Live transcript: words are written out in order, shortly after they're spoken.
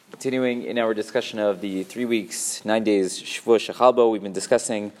continuing in our discussion of the 3 weeks, 9 days, Shavuot Shechalbo. We've been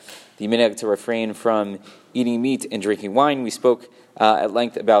discussing the minhag to refrain from eating meat and drinking wine. We spoke at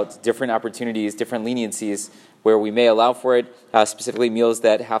length about different opportunities, different leniencies where we may allow for it, specifically meals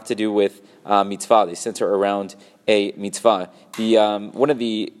that have to do with mitzvah. They center around a mitzvah. One of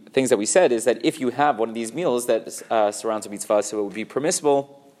the things that we said is that if you have one of these meals that surrounds a mitzvah, so it would be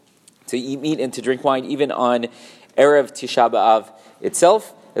permissible to eat meat and to drink wine even on Erev Tisha B'Av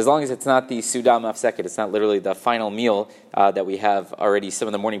itself, as long as it's not the Suda Mafseket, it's not literally the final meal that we have already, some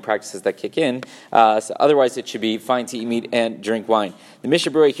of the morning practices that kick in. So otherwise, it should be fine to eat meat and drink wine. The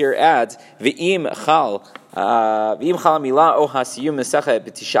Mishnah Berurah here adds, V'im chal mila o hasiyum mesachet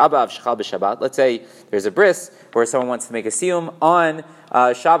b'tisha b'av shechal b'shabbat. Let's say there's a bris where someone wants to make a siyum on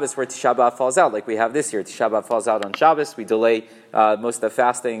Shabbos where Tisha B'Av falls out, like we have this year. Tisha B'Av falls out on Shabbos. We delay most of the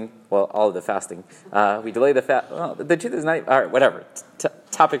fasting, well, all of the fasting. We delay the the truth is not, all right, whatever.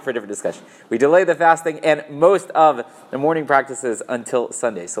 Topic for a different discussion. We delay the fasting and most of the morning practices until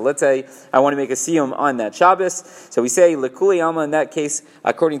Sunday. So let's say I want to make a siyum on that Shabbos. So we say, Lekuli Alma, in that case,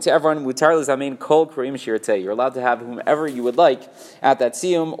 according to everyone, Mutar L'Zamein Kol K'rim Shirtei. You're allowed to have whomever you would like at that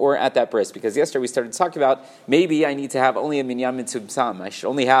siyum or at that bris. Because yesterday we started talking about, maybe I need to have only a minyan mitzubsam. I should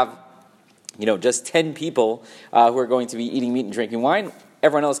only have, just 10 people who are going to be eating meat and drinking wine.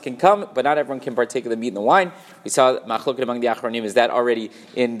 Everyone else can come, but not everyone can partake of the meat and the wine. We saw machloket among the achronim, is that already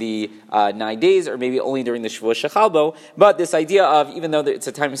in the 9 days, or maybe only during the Shavuot Shechalbo? But this idea of, even though it's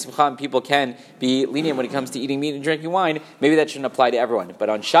a time of simcha and people can be lenient when it comes to eating meat and drinking wine, maybe that shouldn't apply to everyone. But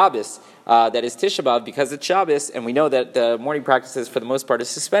on Shabbos, that is Tisha B'Av, because it's Shabbos, and we know that the morning practices for the most part is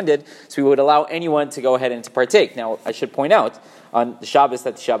suspended, so we would allow anyone to go ahead and to partake. Now, I should point out, on the Shabbos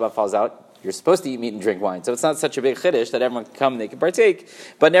that Tisha B'Av falls out, you're supposed to eat meat and drink wine. So it's not such a big chiddush that everyone can come and they can partake.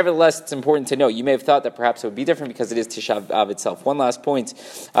 But nevertheless, it's important to know. You may have thought that perhaps it would be different because it is Tisha B'Av itself. One last point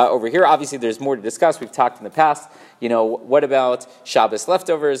over here. Obviously, there's more to discuss. We've talked in the past. What about Shabbos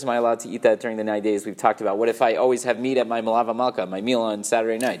leftovers? Am I allowed to eat that during the 9 days? We've talked about what if I always have meat at my Malava Malka, my meal on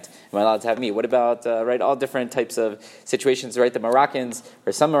Saturday night? Am I allowed to have meat? What about, all different types of situations, right? The Moroccans,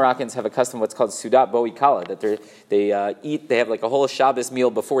 or some Moroccans have a custom what's called Sudat Boi Kala, that they have like a whole Shabbos meal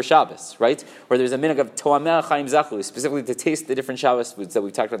before Shabbos, right? Or there's a minhag of Toameh Chaim Zachlu, specifically to taste the different Shabbos foods that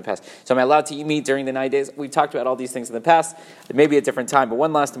we've talked about in the past. So am I allowed to eat meat during the 9 days? We've talked about all these things in the past. It may be a different time, but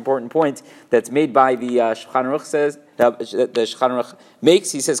one last important point that's made by the Shulchan Aruch says, the Shulchan Aruch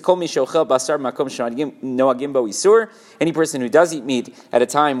makes, he says, Kol mi sheochel basar makom noagim bo isur. Any person who does eat meat at a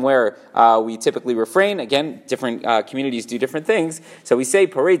time where we typically refrain, again, different communities do different things. So we say,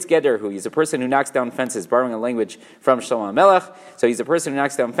 parades geder, who he's a person who knocks down fences, borrowing a language from Shlomo HaMelech. So he's a person who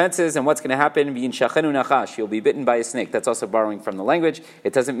knocks down fences, and what's going to happen? V'yin shachenu nachash, you'll be bitten by a snake. That's also borrowing from the language.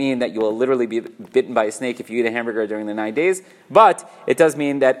 It doesn't mean that you will literally be bitten by a snake if you eat a hamburger during the 9 days, but it does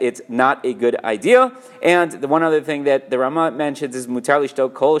mean that it's not a good idea. And the one other thing that the Rama mentions is mutar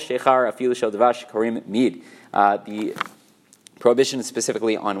lishto kol shechar afilu shel dvash karim mid. The prohibition is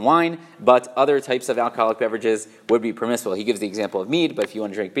specifically on wine, but other types of alcoholic beverages would be permissible. He gives the example of mead, but if you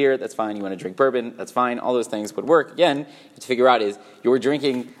want to drink beer, that's fine. You want to drink bourbon, that's fine. All those things would work. Again, to figure out is your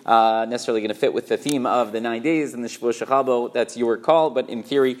drinking necessarily going to fit with the theme of the 9 days in the Shavuot Shechalbo. That's your call, but in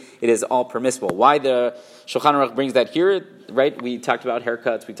theory, it is all permissible. Why the Shulchan Aruch brings that here? Right, we talked about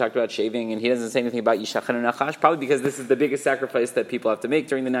haircuts, we talked about shaving, and he doesn't say anything about yishachenu nachash, probably because this is the biggest sacrifice that people have to make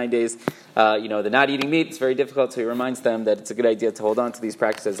during the 9 days. The not eating meat, it's very difficult, so he reminds them that it's a good idea to hold on to these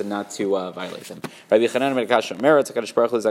practices and not to violate them.